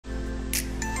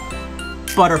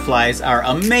Butterflies are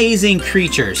amazing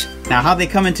creatures. Now how they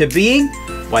come into being?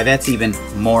 Why, that's even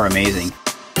more amazing.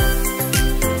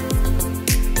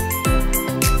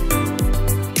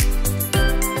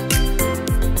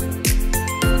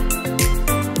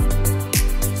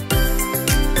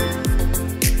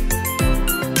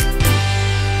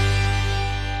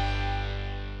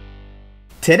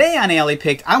 Today on Alley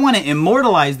Picked, I want to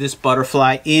immortalize this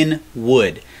butterfly in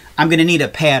wood. I'm going to need a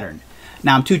pattern.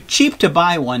 Now I'm too cheap to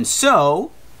buy one,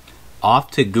 so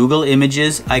off to Google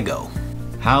Images I go.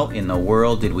 How in the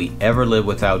world did we ever live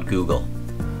without Google?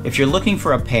 If you're looking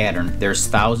for a pattern, there's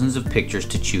thousands of pictures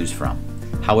to choose from.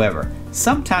 However,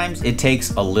 sometimes it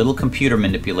takes a little computer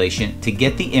manipulation to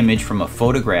get the image from a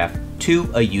photograph to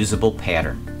a usable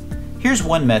pattern. Here's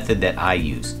one method that I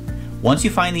use. Once you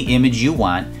find the image you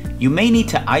want, you may need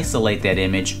to isolate that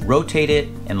image, rotate it,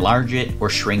 enlarge it,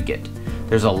 or shrink it.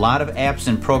 There's a lot of apps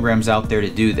and programs out there to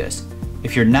do this.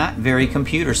 If you're not very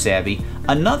computer savvy,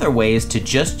 another way is to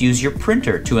just use your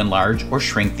printer to enlarge or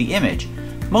shrink the image.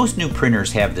 Most new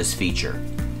printers have this feature.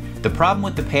 The problem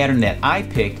with the pattern that I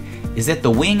picked is that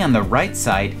the wing on the right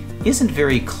side isn't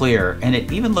very clear, and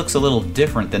it even looks a little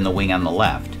different than the wing on the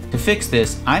left. To fix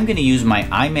this, I'm going to use my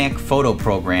iMac photo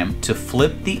program to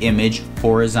flip the image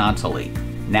horizontally.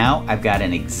 Now I've got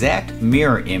an exact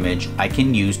mirror image I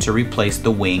can use to replace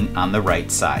the wing on the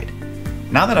right side.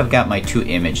 Now that I've got my two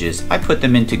images, I put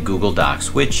them into Google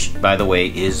Docs, which, by the way,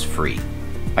 is free.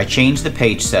 I changed the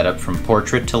page setup from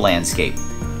portrait to landscape.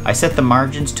 I set the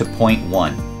margins to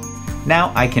 0.1.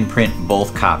 Now I can print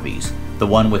both copies, the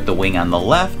one with the wing on the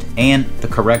left and the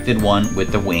corrected one with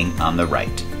the wing on the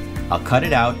right. I'll cut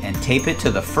it out and tape it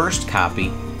to the first copy.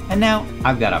 And now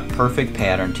I've got a perfect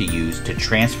pattern to use to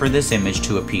transfer this image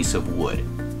to a piece of wood.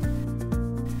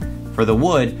 For the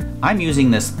wood, I'm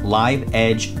using this live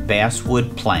edge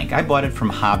basswood plank. I bought it from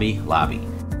Hobby Lobby.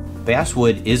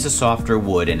 Basswood is a softer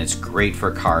wood and it's great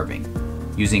for carving.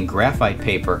 Using graphite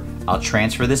paper, I'll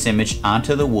transfer this image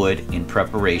onto the wood in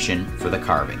preparation for the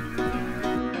carving.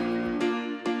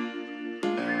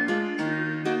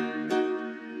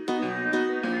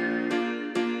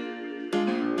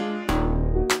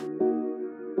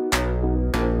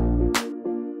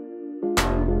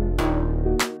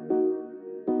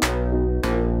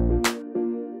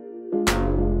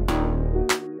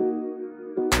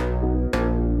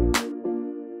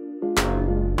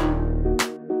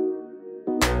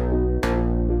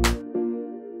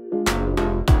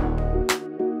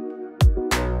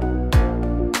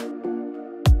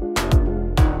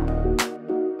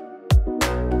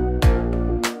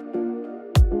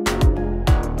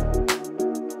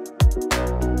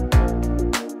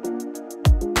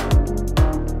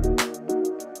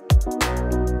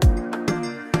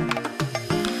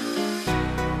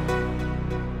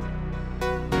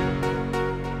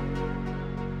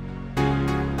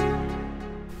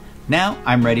 Now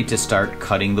I'm ready to start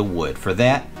cutting the wood. For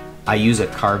that, I use a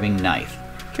carving knife.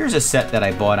 Here's a set that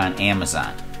I bought on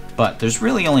Amazon, but there's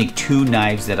really only two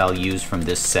knives that I'll use from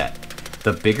this set.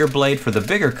 The bigger blade for the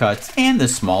bigger cuts and the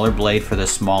smaller blade for the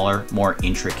smaller, more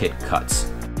intricate cuts.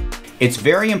 It's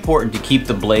very important to keep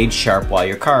the blade sharp while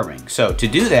you're carving. So to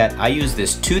do that, I use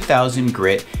this 2000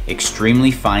 grit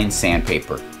extremely fine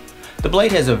sandpaper. The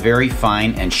blade has a very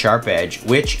fine and sharp edge,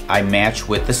 which I match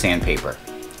with the sandpaper.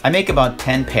 I make about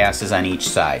 10 passes on each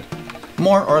side,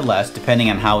 more or less depending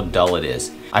on how dull it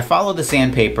is. I follow the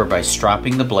sandpaper by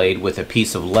stropping the blade with a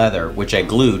piece of leather which I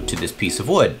glued to this piece of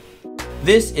wood.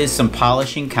 This is some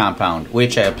polishing compound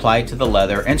which I apply to the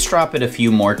leather and strop it a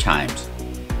few more times.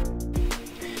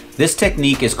 This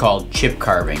technique is called chip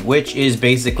carving, which is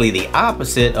basically the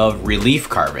opposite of relief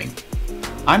carving.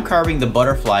 I'm carving the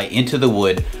butterfly into the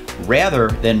wood rather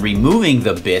than removing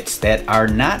the bits that are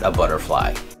not a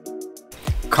butterfly.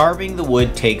 Carving the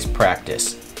wood takes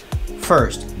practice.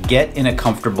 First, get in a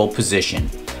comfortable position.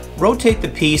 Rotate the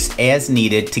piece as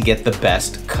needed to get the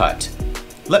best cut.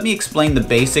 Let me explain the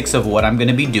basics of what I'm going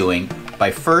to be doing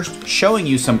by first showing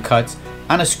you some cuts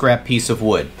on a scrap piece of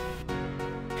wood.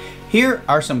 Here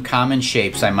are some common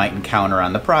shapes I might encounter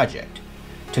on the project.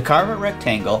 To carve a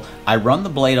rectangle, I run the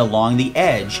blade along the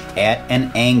edge at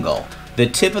an angle. The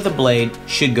tip of the blade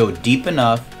should go deep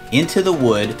enough into the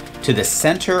wood to the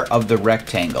center of the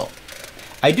rectangle.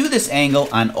 I do this angle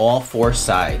on all four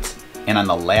sides, and on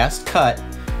the last cut,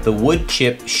 the wood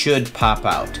chip should pop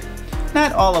out.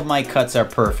 Not all of my cuts are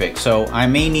perfect, so I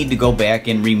may need to go back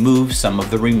and remove some of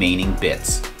the remaining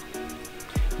bits.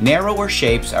 Narrower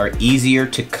shapes are easier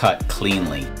to cut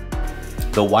cleanly.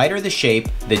 The wider the shape,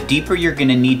 the deeper you're going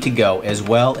to need to go, as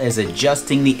well as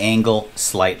adjusting the angle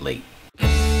slightly.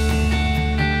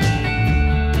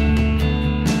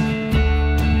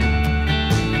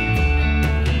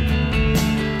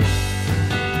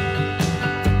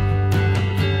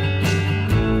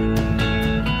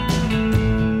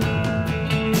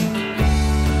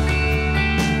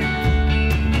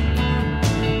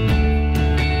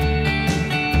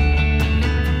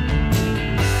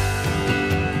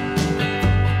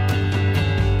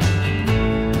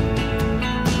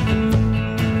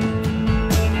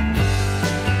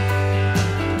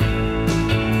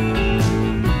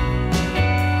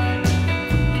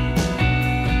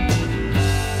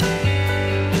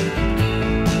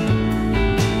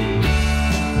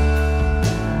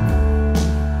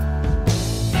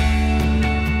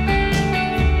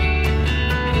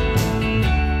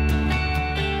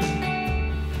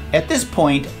 At this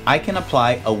point, I can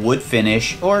apply a wood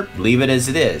finish or leave it as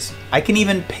it is. I can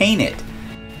even paint it.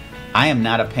 I am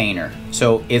not a painter,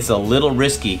 so it's a little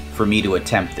risky for me to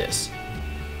attempt this.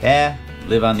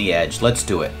 Live on the edge, let's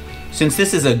do it. Since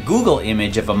this is a Google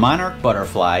image of a monarch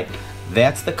butterfly,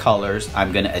 that's the colors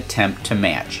I'm going to attempt to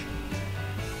match.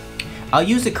 I'll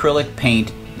use acrylic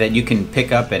paint that you can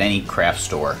pick up at any craft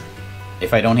store.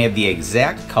 If I don't have the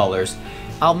exact colors,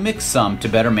 I'll mix some to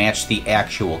better match the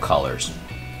actual colors.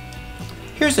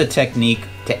 Here's a technique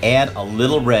to add a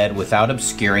little red without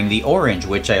obscuring the orange,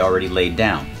 which I already laid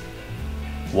down.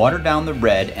 Water down the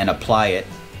red and apply it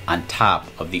on top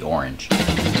of the orange.